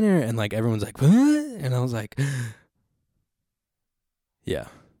breakfast for dinner? And like everyone's like, what? And I was like, yeah.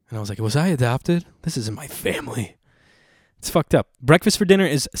 And I was like, was I adopted? This isn't my family. It's fucked up. Breakfast for dinner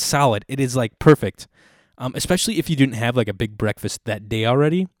is solid. It is like perfect. Especially if you didn't have like a big breakfast that day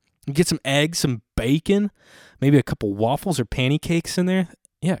already. You get some eggs, some bacon, maybe a couple waffles or pancakes in there.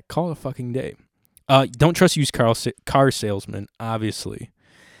 Yeah, call it a fucking day. Don't trust used car salesmen, obviously.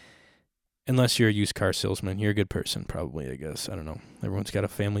 Unless you're a used car salesman. You're a good person, probably, I guess. I don't know. Everyone's got a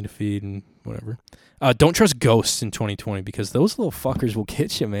family to feed and whatever. Don't trust ghosts in 2020 because those little fuckers will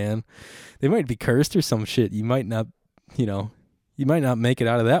get you, man. They might be cursed or some shit. You might not, you might not make it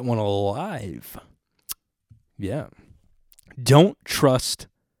out of that one alive. Yeah. Don't trust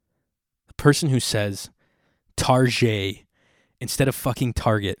the person who says Target instead of fucking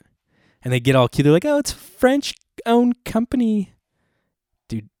Target. And they get all cute. They're like, oh, it's a French-owned company.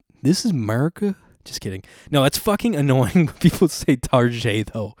 Dude, this is America? Just kidding. No, that's fucking annoying when people say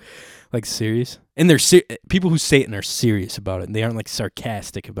Target, though. Like, serious? And they're people who say it and are serious about it. And they aren't, like,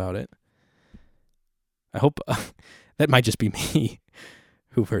 sarcastic about it. I hope... that might just be me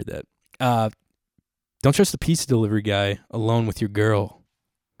who've heard that. Don't trust the pizza delivery guy alone with your girl.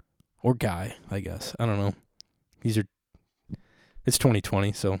 Or guy, I guess. I don't know. It's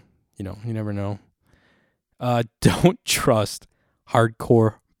 2020, so... you never know. Don't trust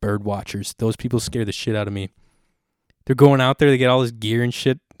hardcore bird watchers. Those people scare the shit out of me. They're going out there. They get all this gear and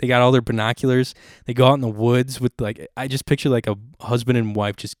shit. They got all their binoculars. They go out in the woods with like, I just picture like a husband and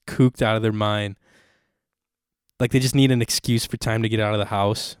wife just cooked out of their mind. Like they just need an excuse for time to get out of the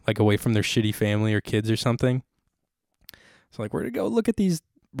house, like away from their shitty family or kids or something. So like, where to go look at these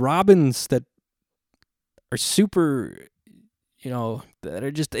robins that are super... that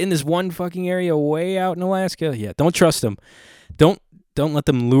are just in this one fucking area way out in Alaska. Yeah, don't trust them. Don't don't let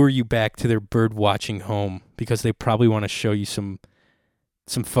them lure you back to their bird watching home, because they probably want to show you some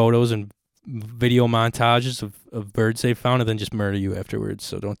photos and video montages of birds they found and then just murder you afterwards.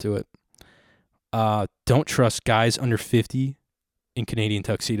 So don't do it. Don't trust guys under 50 in Canadian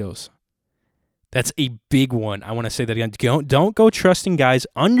tuxedos. That's a big one. I want to say that again. Don't go trusting guys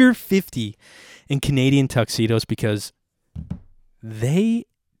under 50 in Canadian tuxedos, because they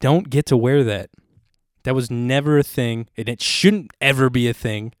don't get to wear that. That was never a thing, and it shouldn't ever be a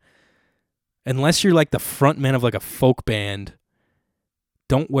thing. Unless you're like the front man of like a folk band.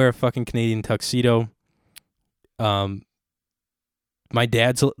 Don't wear a fucking Canadian tuxedo. My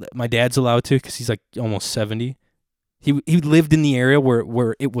dad's allowed to, because he's like almost 70. He lived in the area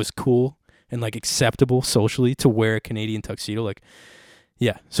where it was cool and like acceptable socially to wear a Canadian tuxedo. Like,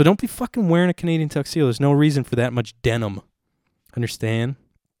 yeah. So don't be fucking wearing a Canadian tuxedo. There's no reason for that much denim. Understand?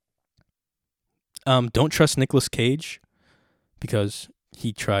 Don't trust Nicolas Cage, because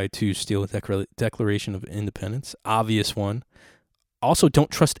he tried to steal the Declaration of Independence. Obvious one. Also,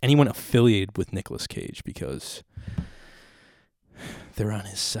 don't trust anyone affiliated with Nicolas Cage, because they're on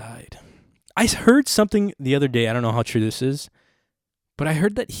his side. I heard something the other day. I don't know how true this is, but I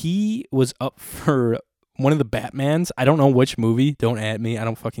heard that he was up for one of the Batmans. I don't know which movie. Don't at me. I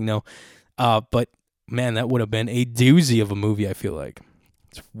don't fucking know. But man, that would have been a doozy of a movie, I feel like.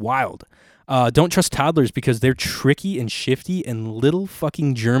 It's wild. Don't trust toddlers, because they're tricky and shifty and little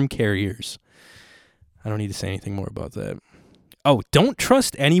fucking germ carriers. I don't need to say anything more about that. Oh, don't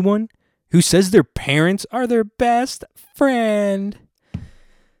trust anyone who says their parents are their best friend.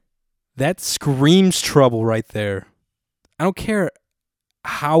 That screams trouble right there. I don't care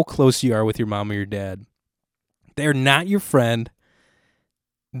how close you are with your mom or your dad. They're not your friend.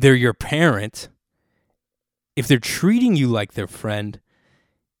 They're your parent. If they're treating you like their friend,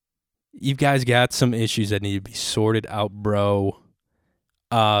 you guys got some issues that need to be sorted out, bro.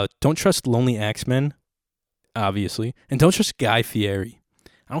 Don't trust lonely axemen, obviously. And don't trust Guy Fieri.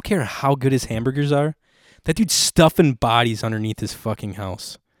 I don't care how good his hamburgers are. That dude's stuffing bodies underneath his fucking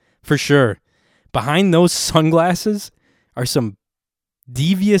house. For sure. Behind those sunglasses are some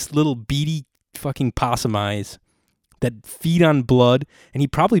devious little beady fucking possum eyes that feed on blood. And he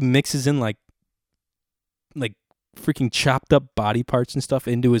probably mixes in like freaking chopped up body parts and stuff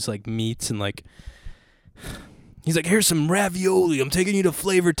into his like meats, and like he's like, here's some ravioli, I'm taking you to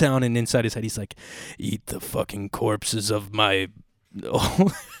Flavortown, and inside his head he's like, eat the fucking corpses of my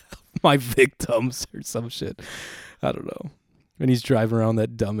my victims or some shit. I don't know. And he's driving around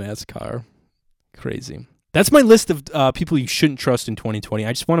that dumbass car. Crazy. That's my list of people you shouldn't trust in 2020.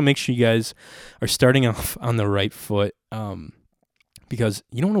 I just want to make sure you guys are starting off on the right foot, because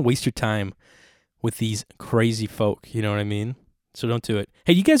you don't want to waste your time with these crazy folk, you know what I mean? So don't do it.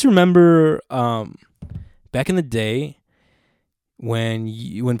 Hey, you guys remember back in the day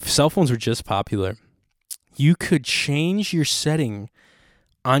when cell phones were just popular, you could change your setting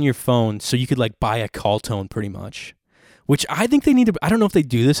on your phone so you could like buy a call tone pretty much, which I think they need to. I don't know if they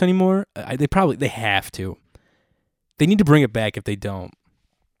do this anymore. They have to. They need to bring it back if they don't.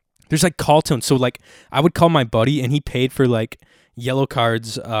 There's like call tones. So like I would call my buddy and he paid for like yellow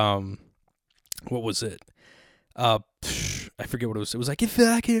cards. What was it? I forget what it was. It was like, if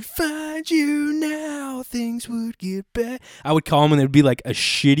I could find you now, things would get better. I would call him and there'd be like a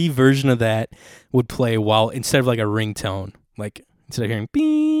shitty version of that would play while instead of like a ringtone, like instead of hearing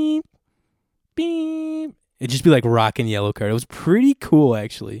beep, beep, it'd just be like rocking yellow card. It was pretty cool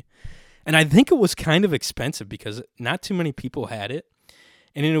actually. And I think it was kind of expensive because not too many people had it.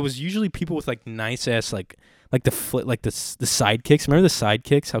 And then it was usually people with like nice ass like the sidekicks. Remember the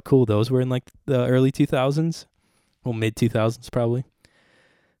sidekicks? How cool those were in like the early 2000s? Well, mid 2000s probably.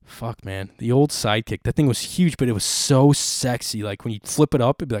 Fuck, man. The old sidekick. That thing was huge, but it was so sexy. Like when you flip it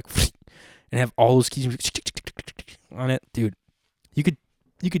up, it'd be like and have all those keys on it. Dude, you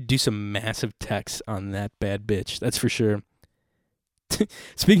could do some massive text on that bad bitch. That's for sure.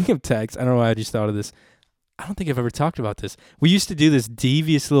 Speaking of text, I don't know why I just thought of this. I don't think I've ever talked about this. We used to do this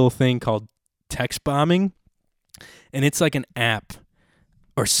devious little thing called text bombing. And it's like an app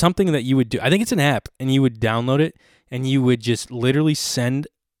or something that you would do. I think it's an app, and you would download it, and you would just literally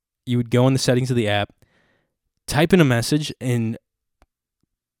you would go in the settings of the app, type in a message, and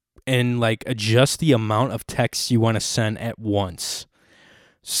like adjust the amount of text you want to send at once.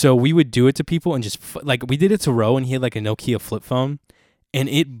 So we would do it to people and just like we did it to Ro, and he had like a Nokia flip phone, and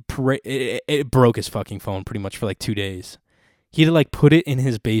it broke his fucking phone pretty much for like 2 days. He had to like put it in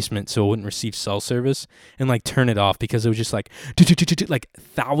his basement so it wouldn't receive cell service and like turn it off because it was just like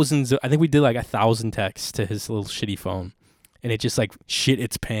thousands. I think we did like 1,000 texts to his little shitty phone, and it just like shit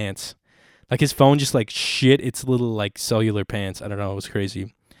its pants. Like his phone just like shit its little like cellular pants. I don't know. It was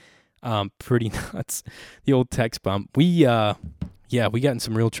crazy. Pretty nuts. The old text bomb. We got in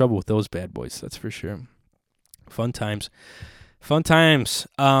some real trouble with those bad boys. That's for sure. Fun times.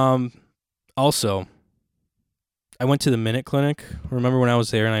 Also, I went to the Minute Clinic. Remember when I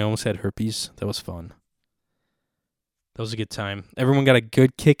was there and I almost had herpes? That was fun. That was a good time. Everyone got a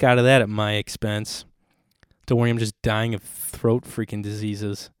good kick out of that at my expense. Don't worry, I'm just dying of throat freaking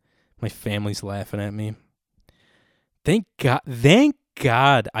diseases. My family's laughing at me. Thank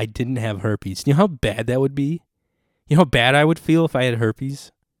God I didn't have herpes. You know how bad that would be? You know how bad I would feel if I had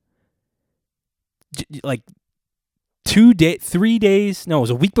herpes? Like 3 days. No, it was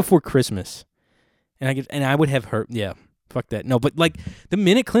a week before Christmas. And I would have herpes. Yeah, fuck that. No, but like the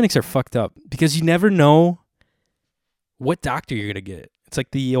Minute Clinics are fucked up because you never know what doctor you're going to get. It's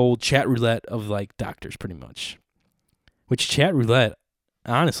like the old chat roulette of like doctors pretty much. Which chat roulette,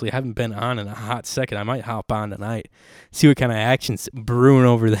 honestly, I haven't been on in a hot second. I might hop on tonight, see what kind of action's brewing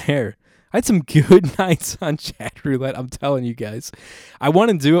over there. I had some good nights on chat roulette, I'm telling you guys. I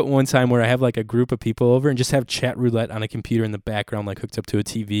want to do it one time where I have like a group of people over and just have chat roulette on a computer in the background, like hooked up to a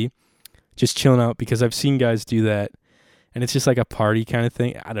TV, just chilling out, because I've seen guys do that, and it's just like a party kind of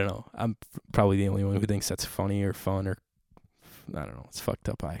thing. I don't know. I'm probably the only one who thinks that's funny or fun, or I don't know. It's fucked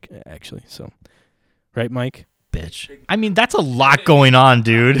up, actually. So, right, Mike? Bitch. I mean, that's a lot going on,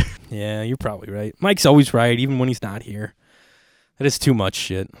 dude. Yeah, you're probably right. Mike's always right, even when he's not here. That is too much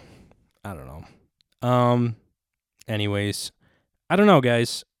shit. I don't know. Anyways, I don't know,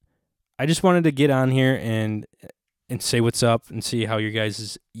 guys. I just wanted to get on here and say what's up and see how your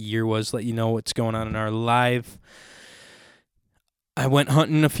guys' year was. Let you know what's going on in our live. I went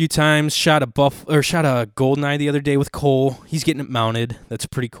hunting a few times. Shot a goldeneye the other day with Cole. He's getting it mounted. That's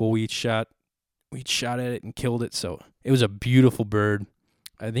pretty cool. We each shot at it and killed it. So it was a beautiful bird.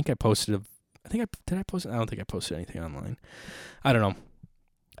 I think I posted did I post it? I don't think I posted anything online. I don't know.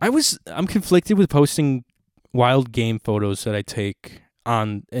 I'm conflicted with posting wild game photos that I take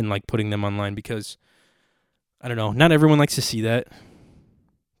on and like putting them online because I don't know, not everyone likes to see that.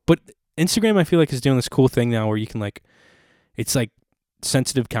 But Instagram, I feel like, is doing this cool thing now where you can like, it's like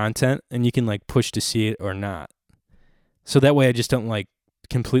sensitive content and you can like push to see it or not. So that way I just don't like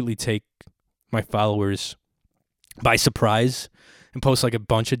completely take my followers by surprise and post like a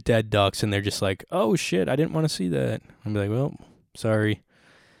bunch of dead ducks and they're just like, oh shit, I didn't want to see that. I'm like, well, sorry,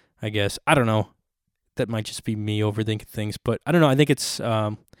 I guess. I don't know. That might just be me overthinking things, but I don't know. I think it's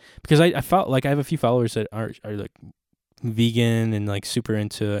because I felt like I have a few followers that are like vegan and like super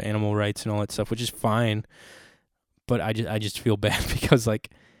into animal rights and all that stuff, which is fine. But I just feel bad because like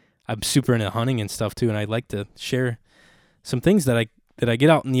I'm super into hunting and stuff too, and I'd like to share some things that I get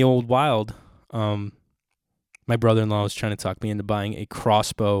out in the old wild. My brother-in-law was trying to talk me into buying a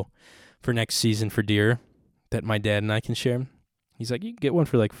crossbow for next season for deer that my dad and I can share. He's like, you can get one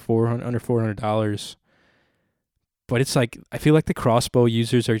for like under $400. But it's like, I feel like the crossbow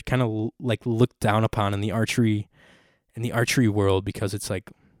users are kind of like looked down upon in the archery world because it's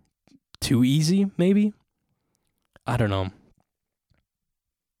like too easy, maybe. I don't know.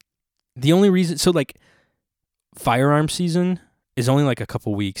 The only reason, so like firearm season is only like a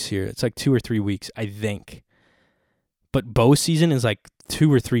couple weeks here. It's like 2 or 3 weeks, I think. But bow season is like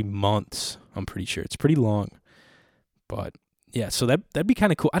 2 or 3 months. I'm pretty sure it's pretty long. But yeah, so that'd be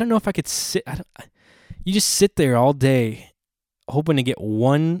kind of cool. I don't know if I could sit. You just sit there all day, hoping to get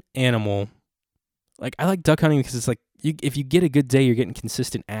one animal. Like I like duck hunting because it's like if you get a good day, you're getting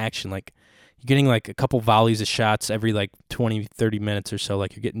consistent action. Like you're getting like a couple volleys of shots every like 20, 30 minutes or so.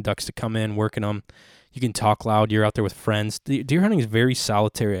 Like you're getting ducks to come in, working them. You can talk loud. You're out there with friends. Deer hunting is very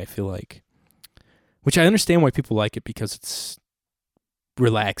solitary, I feel like. Which I understand why people like it because it's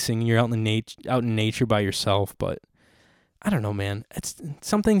relaxing. You're out in nature by yourself, but I don't know, man.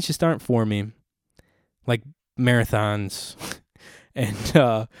 Some things just aren't for me, like marathons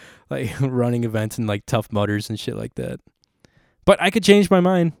and like running events and like Tough Mudders and shit like that. But I could change my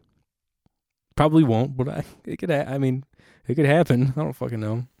mind. Probably won't, but it could happen. I don't fucking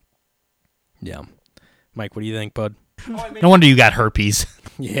know. Yeah, Mike, what do you think, bud? No wonder you got herpes.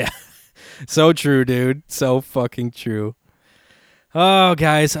 Yeah. So true, dude. So fucking true. Oh,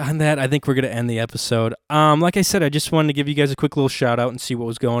 guys, on that, I think we're going to end the episode. Like I said, I just wanted to give you guys a quick little shout out and see what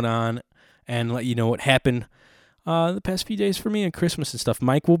was going on and let you know what happened the past few days for me and Christmas and stuff.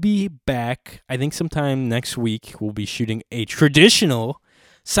 Mike will be back, I think sometime next week. We'll be shooting a traditional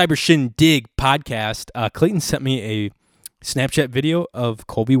Cyber Shindig podcast. Clayton sent me a Snapchat video of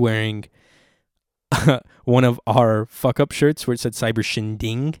Colby wearing one of our fuck-up shirts where it said Cyber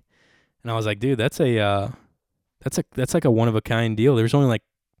Shindig. And I was like, dude, that's like a one-of-a-kind deal. There's only like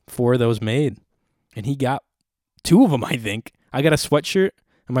 4 of those made. And he got 2 of them, I think. I got a sweatshirt,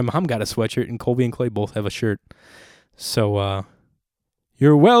 and my mom got a sweatshirt, and Colby and Clay both have a shirt. So,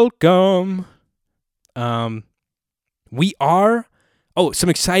 you're welcome. We are... Oh, some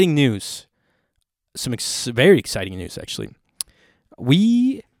exciting news. Very exciting news, actually.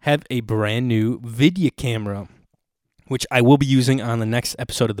 We have a brand new video camera, which I will be using on the next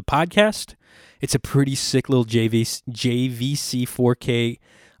episode of the podcast. It's a pretty sick little JVC 4K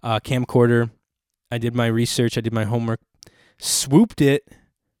camcorder. I did my research. I did my homework. Scooped it,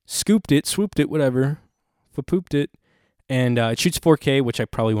 whatever. Pooped it. And it shoots 4K, which I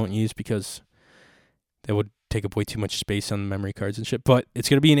probably won't use because that would take up way too much space on the memory cards and shit. But it's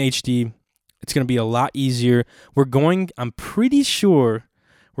going to be in HD. It's going to be a lot easier. I'm pretty sure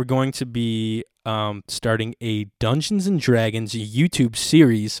we're going to be starting a Dungeons & Dragons YouTube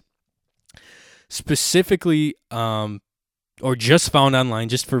series, specifically, or just found online,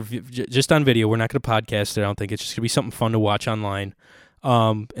 just on video. We're not going to podcast it, I don't think. It's just going to be something fun to watch online.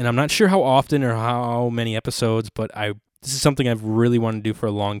 And I'm not sure how often or how many episodes, but this is something I've really wanted to do for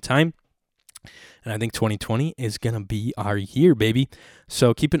a long time. And I think 2020 is going to be our year, baby.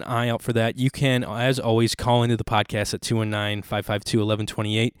 So keep an eye out for that. You can, as always, call into the podcast at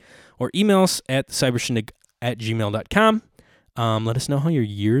 219-552-1128 or email us at cybershindig@gmail.com. Let us know how your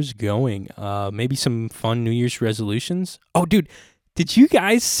year's going. Maybe some fun New Year's resolutions. Oh, dude, did you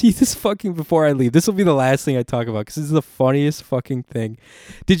guys see this fucking before I leave? This will be the last thing I talk about because this is the funniest fucking thing.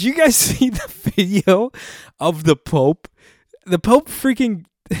 Did you guys see the video of the Pope? The Pope freaking...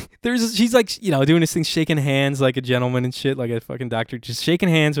 she's like, doing this thing, shaking hands like a gentleman and shit, like a fucking doctor, just shaking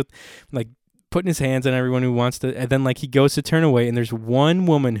hands with, like, putting his hands on everyone who wants to, and then, like, he goes to turn away, and there's one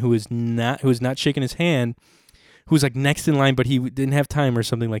woman who is not shaking his hand, who's, like, next in line, but he didn't have time or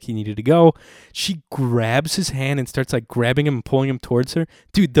something, like he needed to go. She grabs his hand and starts, like, grabbing him and pulling him towards her.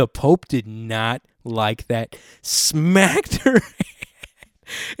 Dude, the Pope did not like that. Smacked her hand.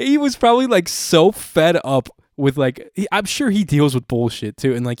 He was probably, like, so fed up with, like, I'm sure he deals with bullshit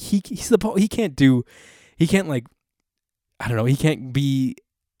too, and like he's the Pope. He can't like, I don't know, he can't be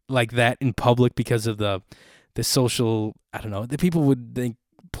like that in public because of the social, I don't know, the people would think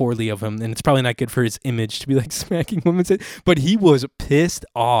poorly of him, and it's probably not good for his image to be like smacking women's head. But he was pissed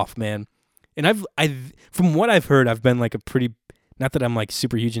off, man. And I've from what I've heard, I've been like a pretty, not that I'm like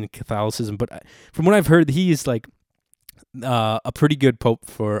super huge into Catholicism, but from what I've heard, he is like a pretty good Pope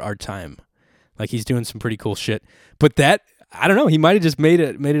for our time. Like, he's doing some pretty cool shit. But that, I don't know, he might have just made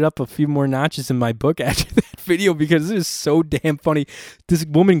it up a few more notches in my book after that video because it is so damn funny. This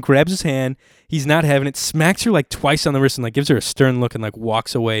woman grabs his hand, he's not having it, smacks her like twice on the wrist and like gives her a stern look and like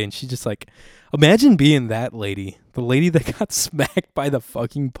walks away. And she's just like, imagine being that lady, the lady that got smacked by the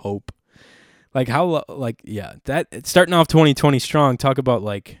fucking Pope. Like, how, like, yeah, that, starting off 2020 strong, talk about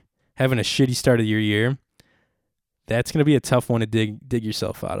like having a shitty start of your year. That's going to be a tough one to dig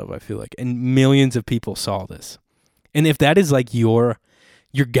yourself out of, I feel like. And millions of people saw this. And if that is like your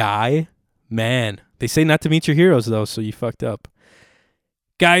guy, man, they say not to meet your heroes, though, so you fucked up.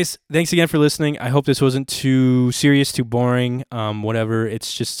 Guys, thanks again for listening. I hope this wasn't too serious, too boring, whatever.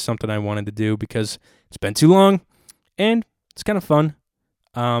 It's just something I wanted to do because it's been too long, and it's kind of fun.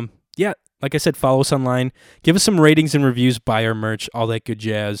 Yeah, like I said, follow us online. Give us some ratings and reviews, buy our merch, all that good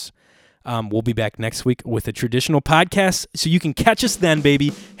jazz. We'll be back next week with a traditional podcast, so you can catch us then,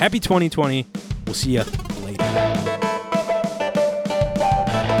 baby. Happy 2020. We'll see you later.